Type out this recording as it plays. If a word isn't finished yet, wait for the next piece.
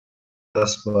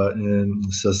button.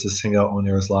 It says this hangout on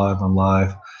there is live. I'm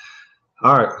live.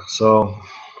 All right, so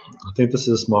I think this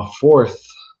is my fourth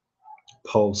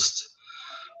post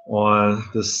on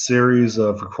this series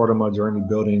of recording my journey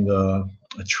building a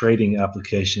trading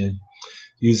application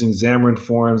using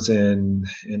Xamarin.Forms and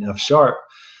F Sharp.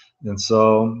 And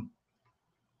so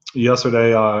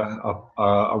yesterday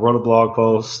I wrote a blog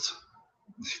post,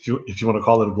 if you want to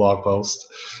call it a blog post.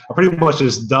 I pretty much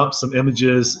just dumped some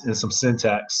images and some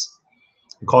syntax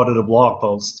and called it a blog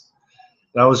post.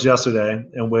 That was yesterday,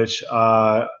 in which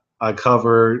I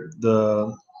covered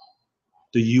the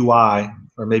UI,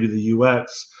 or maybe the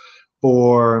UX,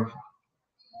 for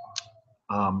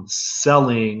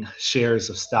selling shares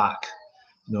of stock.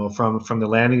 From the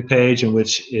landing page, in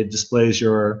which it displays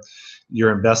your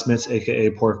investments, aka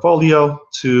portfolio,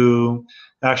 to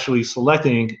actually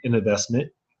selecting an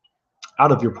investment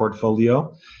out of your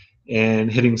portfolio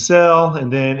and hitting sell,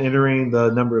 and then entering the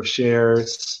number of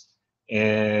shares,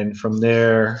 and from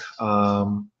there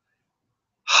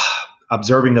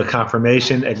observing a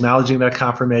confirmation, acknowledging that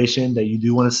confirmation that you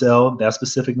do want to sell that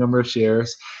specific number of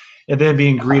shares, and then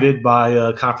being greeted by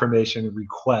a confirmation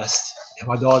request. And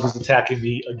my dog is attacking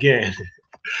me again.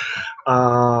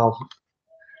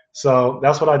 So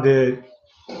that's what I did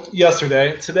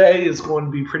yesterday. Today is going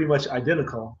to be pretty much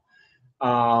identical.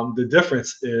 The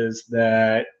difference is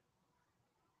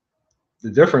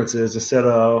instead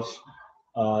of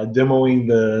demoing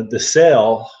the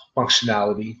sell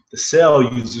functionality, the sell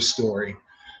user story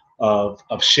of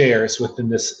shares within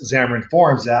this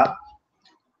Xamarin.Forms app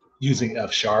using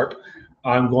F Sharp,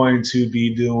 I'm going to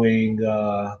be doing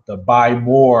the buy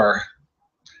more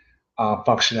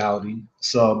functionality.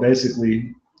 So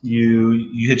basically,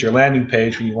 you hit your landing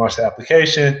page when you launch the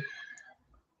application.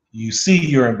 You see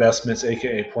your investments,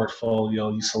 aka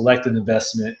portfolio. You select an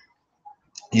investment.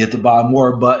 You hit the buy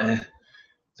more button.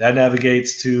 That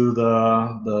navigates to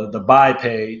the buy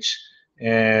page,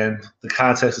 and the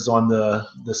context is on the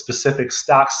specific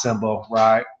stock symbol,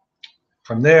 right?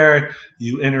 From there,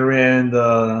 you enter in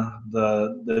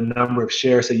the number of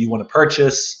shares that you want to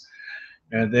purchase,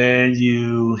 and then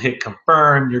you hit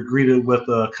confirm. You're greeted with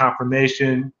a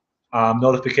confirmation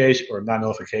notification, or not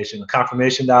notification, a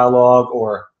confirmation dialog,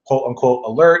 or quote unquote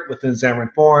alert within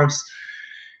Xamarin.Forms.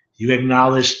 You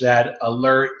acknowledge that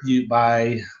alert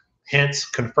by hence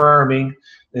confirming,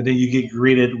 and then you get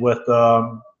greeted with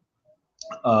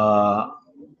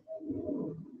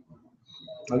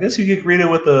I guess you get greeted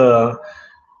with a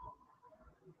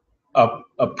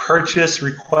purchase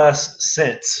request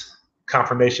sent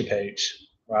confirmation page,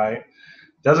 right?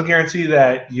 Doesn't guarantee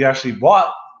that you actually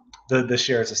bought the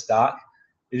shares of stock.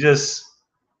 It just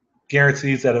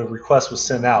guarantees that a request was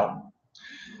sent out.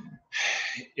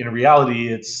 In reality,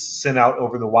 it's sent out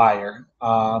over the wire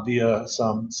via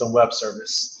some web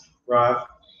service, right?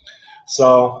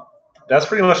 So that's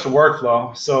pretty much the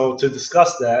workflow. So to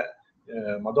discuss that,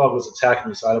 my dog was attacking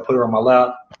me, so I had to put her on my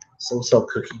lap. So what's up,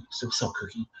 Cookie? So what's up,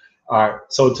 Cookie? All right.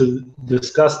 So to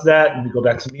discuss that, let me go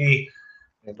back to me,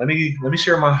 and let me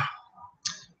share my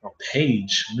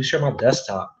page. Let me share my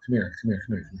desktop. Come here.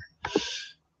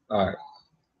 All right.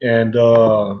 And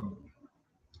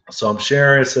so I'm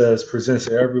sharing. It says presents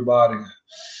to everybody.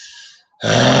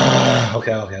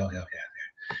 Okay.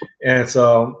 And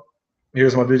so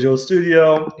here's my Visual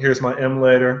Studio. Here's my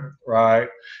emulator, right?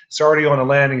 It's already on a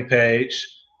landing page.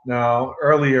 Now,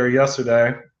 earlier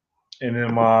yesterday, and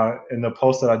in the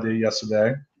post that I did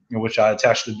yesterday, in which I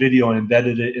attached the video and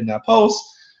embedded it in that post,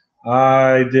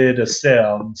 I did a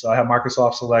sale. So I have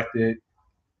Microsoft selected.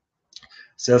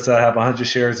 Says that I have 100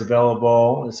 shares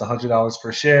available. It's $100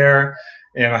 per share,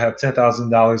 and I have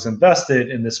 $10,000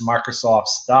 invested in this Microsoft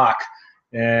stock.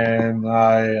 And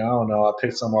I don't know, I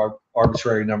picked some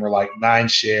arbitrary number like 9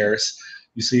 shares.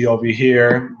 You see over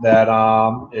here that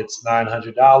it's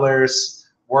 $900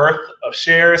 worth of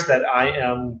shares that I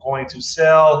am going to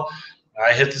sell.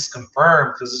 I hit this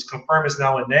confirm because this confirm is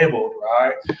now enabled,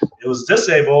 right? It was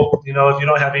disabled, if you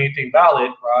don't have anything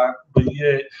valid, right? But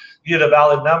you get a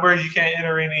valid number, you can't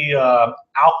enter any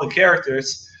alpha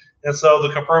characters, and so the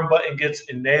confirm button gets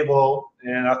enabled,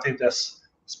 and I think it's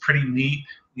pretty neat.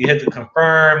 You hit the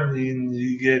confirm,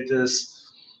 you get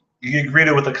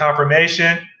greeted with a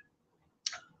confirmation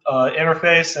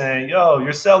interface saying, yo,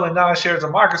 you're selling 9 shares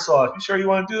of Microsoft. You sure you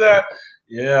want to do that?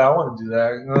 Yeah, I want to do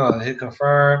that. Hit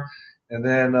confirm, and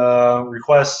then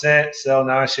request sent, sell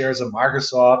 9 shares of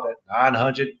Microsoft at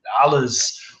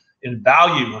 $900 in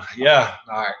value. Yeah,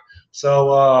 all right.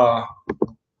 So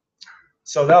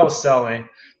so that was selling.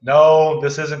 No,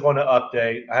 this isn't going to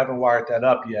update. I haven't wired that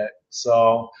up yet.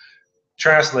 So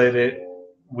translated,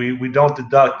 we don't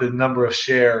deduct the number of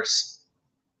shares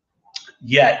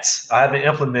yet. I haven't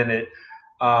implemented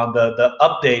the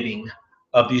updating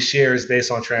of these shares based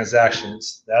on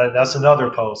transactions. That's another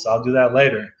post. I'll do that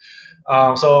later.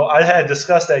 So I had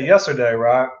discussed that yesterday,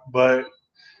 right? But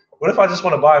what if I just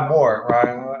want to buy more,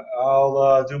 right?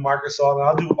 I'll do Microsoft.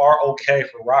 I'll do ROK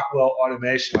for Rockwell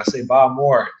Automation. I say buy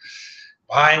more.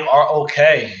 Buying ROK,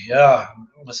 yeah.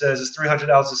 It says it's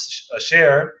 $300 a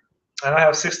share, and I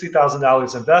have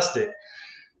 $60,000 invested,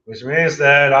 which means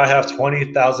that I have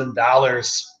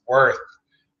 $20,000 worth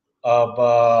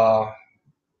of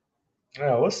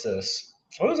yeah, what's this?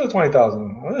 What is that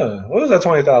 20,000? What does that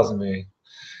 20,000 mean?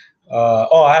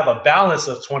 Oh, I have a balance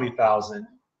of 20,000,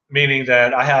 meaning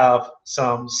that I have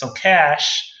some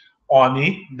cash on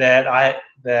me that I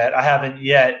haven't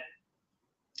yet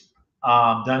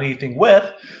done anything with.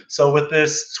 So with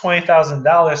this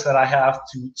 $20,000 that I have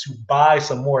to buy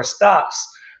some more stocks,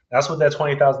 that's what that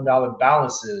 $20,000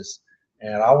 balance is.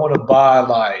 And I want to buy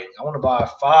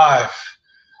five.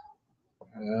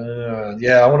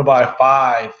 Yeah, I want to buy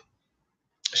 5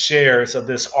 shares of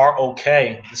this ROK,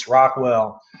 this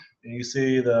Rockwell. And you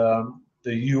see the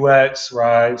UX,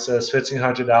 right? It says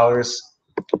 $1,500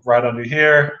 right under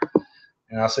here.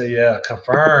 And I'll say, yeah,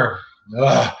 confirm.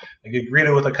 Ugh. I get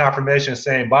greeted with a confirmation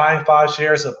saying buying 5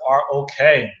 shares of ROK.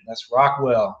 That's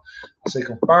Rockwell. I say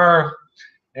confirm.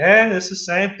 And it's the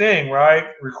same thing, right?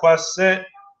 Request sent.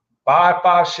 Buy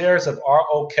 5 shares of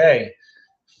ROK.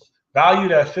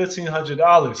 Valued at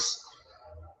 $1,500.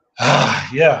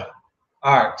 Yeah.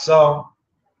 All right. So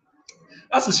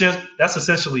that's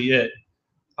essentially it.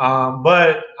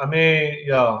 But I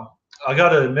mean, I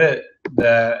gotta admit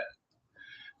that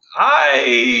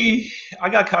I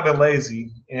got kind of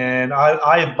lazy, and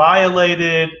I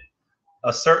violated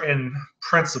a certain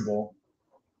principle,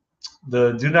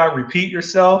 the do not repeat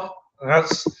yourself.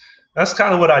 That's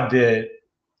kind of what I did,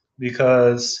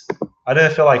 because I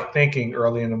didn't feel like thinking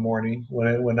early in the morning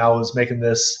when I was making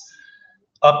this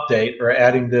update or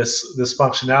adding this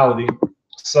functionality.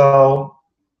 So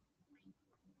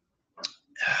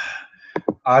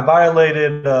I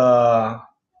violated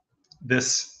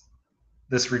this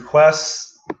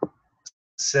request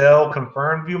sell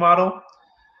confirm view model.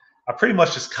 I pretty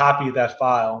much just copied that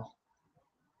file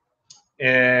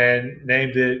and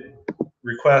named it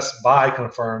request by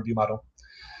confirm view model.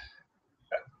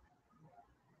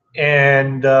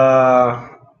 And yeah,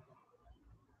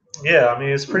 I mean,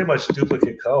 it's pretty much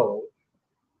duplicate code.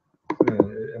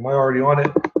 Am I already on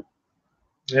it?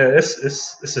 Yeah, it's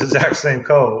the exact same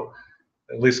code.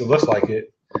 At least it looks like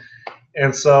it.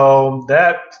 And so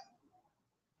that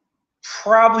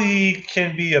probably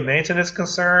can be a maintenance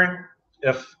concern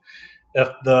if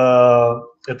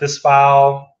this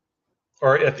file,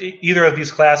 or if either of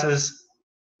these classes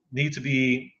need to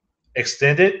be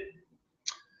extended.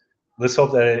 Let's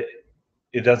hope that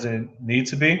it doesn't need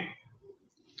to be.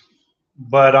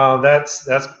 But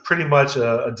that's pretty much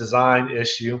a design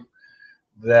issue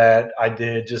that I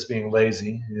did just being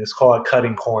lazy. It's called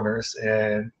cutting corners.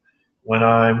 And when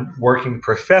I'm working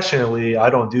professionally, I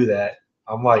don't do that.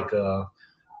 I'm like a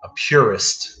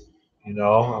purist,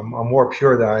 I'm more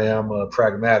pure than I am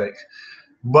pragmatic.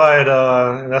 But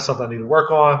and that's something I need to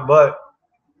work on. But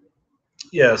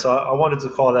yeah, so I wanted to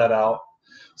call that out.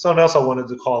 Something else I wanted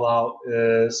to call out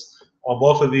is on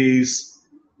both of these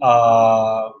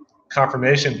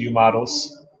confirmation view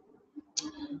models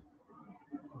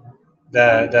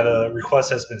that a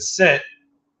request has been sent,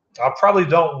 I probably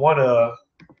don't want to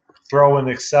throw an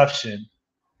exception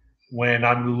when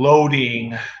I'm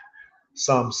loading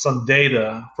some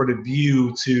data for the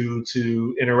view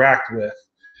to interact with,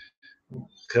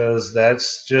 because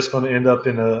that's just going to end up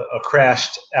in a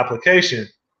crashed application.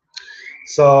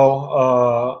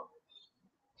 So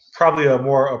probably a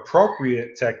more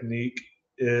appropriate technique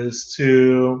is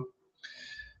to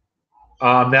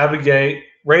navigate,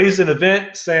 raise an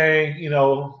event saying,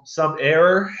 some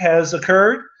error has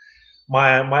occurred.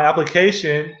 My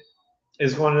application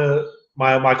is going to,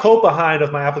 my code behind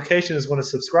of my application is going to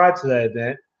subscribe to that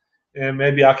event, and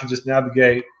maybe I can just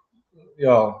navigate,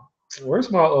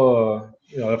 where's my,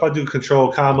 if I do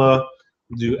control comma,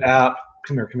 do app,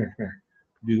 come here,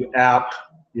 do app,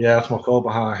 yeah, that's my code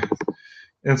behind.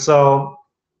 And so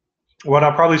what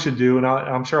I probably should do, and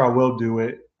I'm sure I will do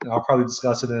it, and I'll probably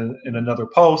discuss it in another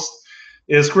post,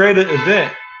 is create an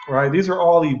event, right? These are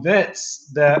all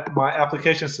events that my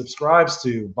application subscribes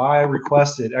to: buy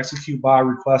requested, execute buy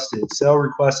requested, sell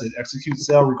requested, execute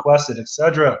sell requested,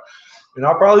 etc. And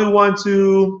I probably want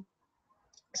to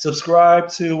subscribe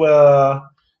to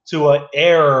an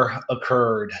error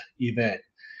occurred event,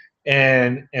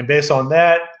 and based on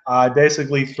that, I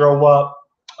basically throw up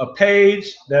a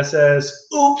page that says,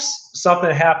 "Oops,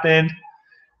 something happened.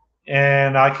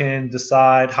 and I can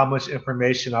decide how much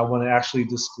information I want to actually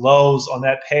disclose on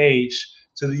that page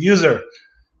to the user.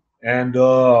 And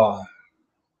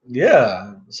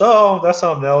yeah, so that's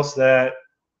something else that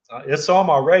it's on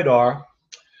my radar.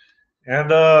 And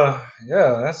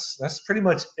yeah, that's pretty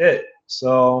much it.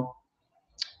 So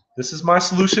this is my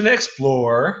solution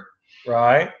explorer,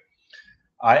 right?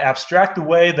 I abstract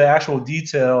away the actual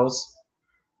details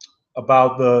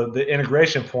about the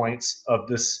integration points of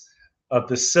this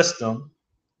system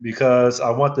because I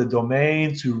want the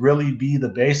domain to really be the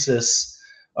basis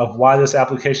of why this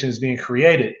application is being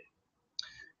created.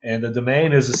 And the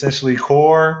domain is essentially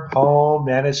core, home,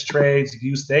 managed trades,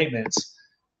 view statements.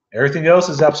 Everything else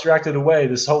is abstracted away.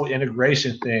 This whole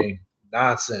integration thing,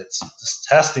 nonsense. This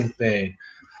testing thing.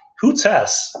 Who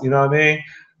tests? You know what I mean?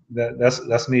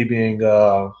 That's me being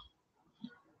I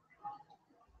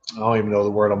don't even know the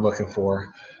word I'm looking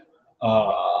for.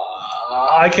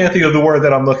 I can't think of the word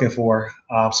that I'm looking for.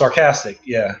 Sarcastic,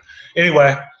 yeah.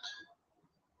 Anyway,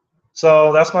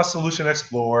 so that's my solution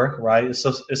explorer, right? It's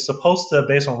supposed to,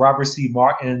 based on Robert C.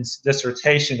 Martin's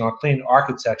dissertation on clean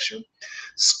architecture,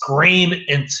 scream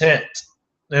intent.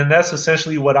 And that's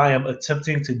essentially what I am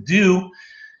attempting to do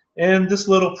in this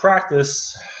little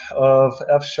practice of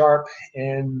F#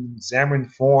 and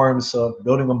Xamarin.Forms of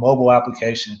building a mobile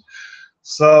application.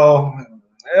 So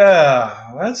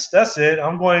yeah, that's it.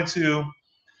 I'm going to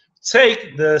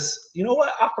take this. You know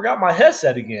what? I forgot my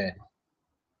headset again.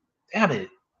 Damn it.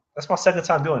 That's my second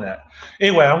time doing that.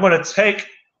 Anyway, I'm going to take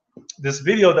this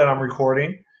video that I'm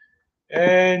recording,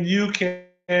 and you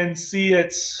can see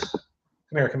it.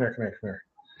 Come here, come here, come here, come here.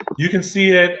 You can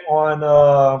see it on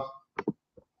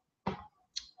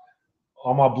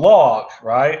my blog,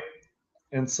 right?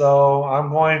 And so I'm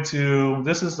going to.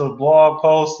 This is the blog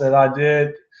post that I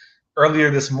did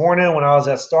earlier this morning when I was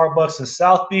at Starbucks in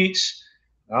South Beach.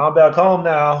 I'm back home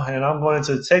now, and I'm going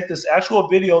to take this actual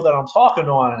video that I'm talking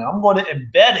on, and I'm going to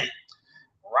embed it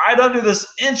right under this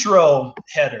intro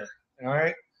header. All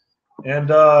right, and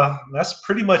that's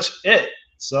pretty much it.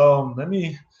 So let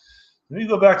me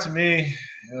go back to me.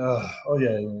 Oh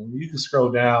yeah, you can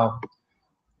scroll down,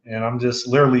 and I'm just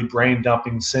literally brain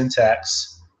dumping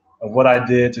syntax of what I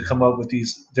did to come up with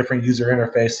these different user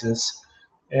interfaces.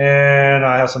 And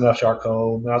I have some F#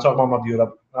 code. And I talk about my view.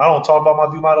 I don't talk about my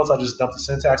view models. I just dump the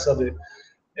syntax of it.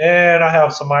 And I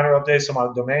have some minor updates to my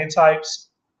domain types,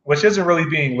 which isn't really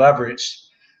being leveraged.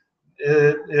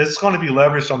 It's going to be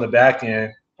leveraged on the back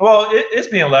end. Well, it's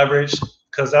being leveraged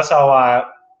because that's how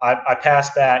I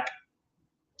pass back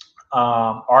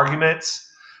arguments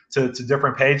to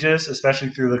different pages, especially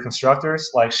through the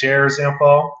constructors like shares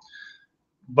info,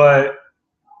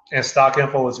 and stock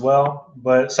info as well.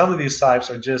 But some of these types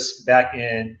are just back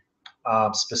end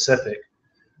specific.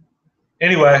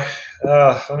 Anyway,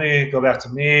 let me go back to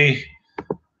me.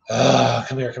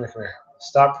 Come here, come here, come here.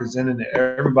 Stop presenting to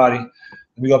everybody.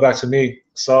 Let me go back to me.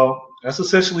 So that's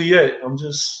essentially it. I'm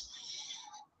just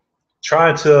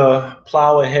trying to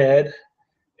plow ahead,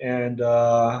 and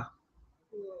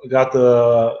got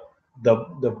the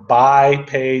buy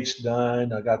page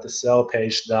done. I got the sell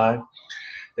page done.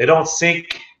 They don't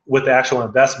sync with the actual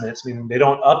investments, meaning they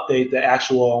don't update the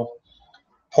actual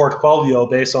portfolio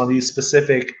based on these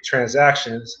specific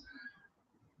transactions.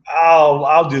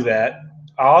 I'll do that.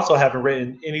 I also haven't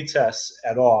written any tests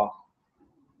at all,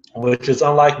 which is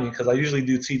unlike me because I usually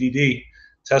do TDD,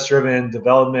 test-driven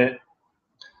development.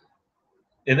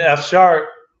 In F#, I've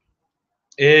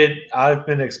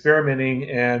been experimenting,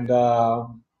 and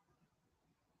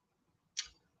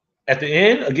at the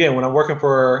end, again, when I'm working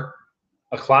for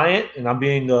a client and I'm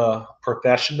being a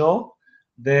professional,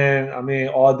 then I mean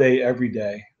all day, every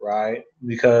day, right?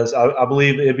 Because I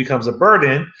believe it becomes a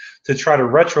burden to try to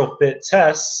retrofit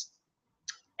tests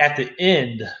at the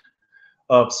end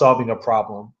of solving a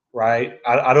problem, right?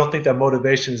 I don't think that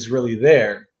motivation is really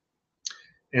there.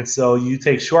 And so you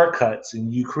take shortcuts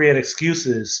and you create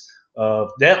excuses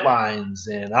of deadlines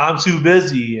and I'm too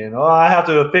busy and oh, I have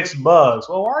to fix bugs.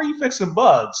 Well, why are you fixing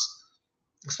bugs?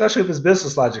 Especially if it's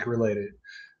business logic related.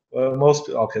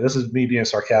 Okay, this is me being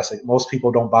sarcastic. Most people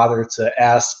don't bother to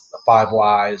ask the 5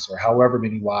 whys or however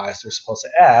many whys they're supposed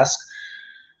to ask.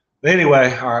 But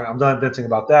anyway, all right, I'm done venting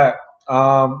about that.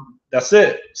 That's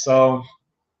it. So,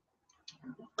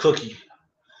 Cookie,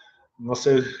 you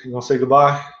gonna say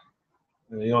goodbye?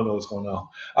 You don't know what's going on.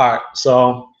 All right,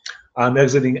 so I'm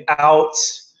exiting out.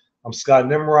 I'm Scott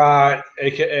Nimrod,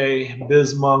 aka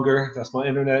Bizmonger. That's my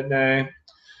internet name.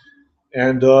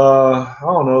 And I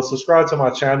don't know, subscribe to my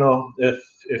channel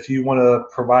if you want to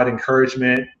provide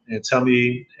encouragement and tell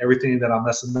me everything that I'm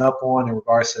messing up on in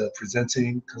regards to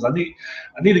presenting, because I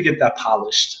need to get that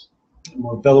polished. I'm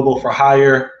available for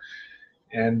hire.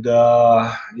 And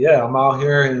yeah, I'm out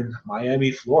here in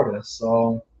Miami, Florida.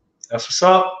 So that's what's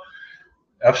up.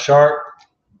 F Sharp,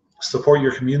 support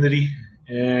your community.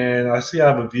 And I see I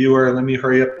have a viewer. Let me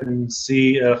hurry up and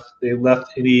see if they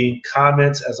left any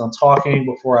comments as I'm talking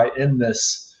before I end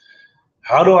this.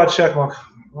 How do I check my,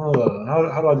 how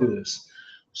do I do this?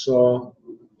 So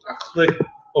I click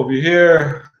over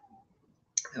here,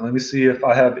 and let me see if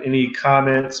I have any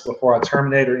comments before I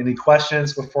terminate or any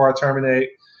questions before I terminate.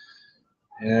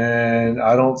 And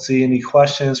I don't see any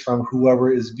questions from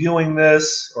whoever is viewing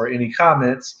this or any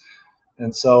comments.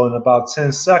 And so in about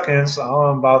 10 seconds,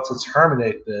 I'm about to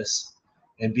terminate this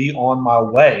and be on my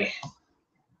way,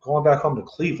 going back home to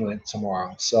Cleveland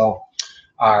tomorrow. So,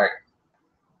 all right,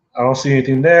 I don't see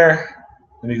anything there.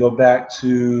 Let me go back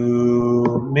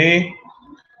to me.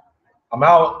 I'm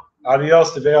out.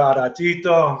 Adios, te veo a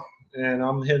ratito. And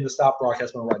I'm hitting the stop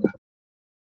broadcast button right now.